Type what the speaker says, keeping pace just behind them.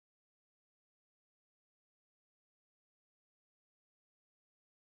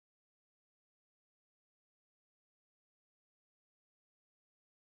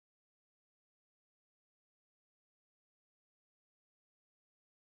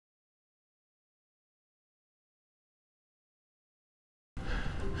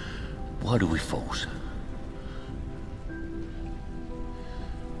Why do we fall, sir?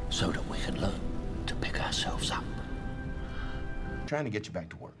 So that we can learn to pick ourselves up. Trying to get you back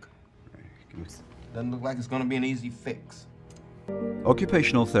to work. Doesn't look like it's going to be an easy fix.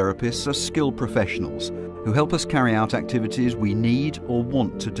 Occupational therapists are skilled professionals who help us carry out activities we need or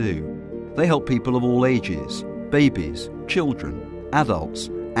want to do. They help people of all ages, babies, children, adults,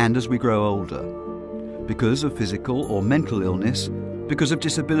 and as we grow older. Because of physical or mental illness, because of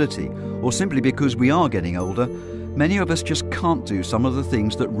disability, or simply because we are getting older, many of us just can't do some of the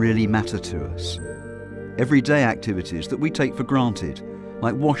things that really matter to us. Everyday activities that we take for granted,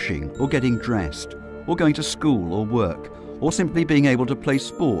 like washing or getting dressed, or going to school or work, or simply being able to play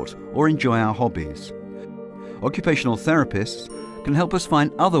sport or enjoy our hobbies. Occupational therapists can help us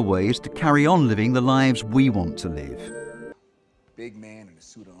find other ways to carry on living the lives we want to live. Big man in a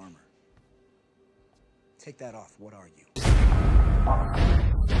suit of armor. Take that off, what are you?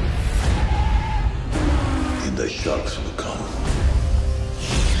 And the sharks will come.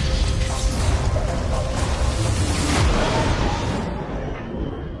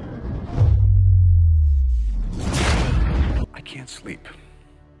 I can't sleep.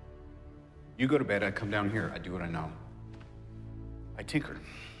 You go to bed, I come down here, I do what I know. I tinker.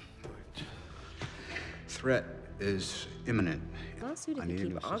 Threat is imminent. Lawsuit if you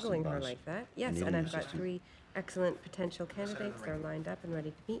keep ogling her like that. Yes, and I've got 3 excellent potential candidates. They're lined up and ready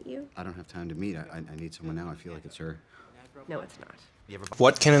to meet you. I don't have time to meet. I need someone now. I feel like it's her. No, it's not.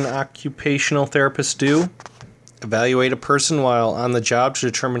 What can an occupational therapist do? Evaluate a person while on the job to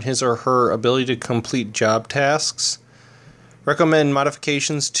determine his or her ability to complete job tasks. Recommend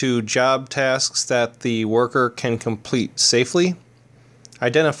modifications to job tasks that the worker can complete safely.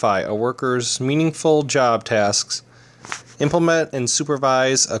 Identify a worker's meaningful job tasks. Implement and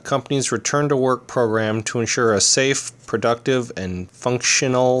supervise a company's return-to-work program to ensure a safe, productive, and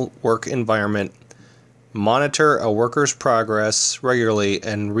functional work environment. Monitor a worker's progress regularly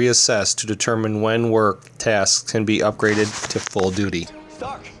and reassess to determine when work tasks can be upgraded to full duty.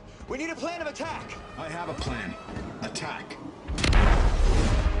 Stark, we need a plan of attack. I have a plan. Attack.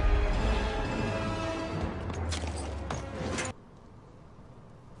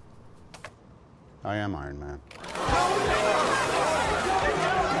 I am Iron Man.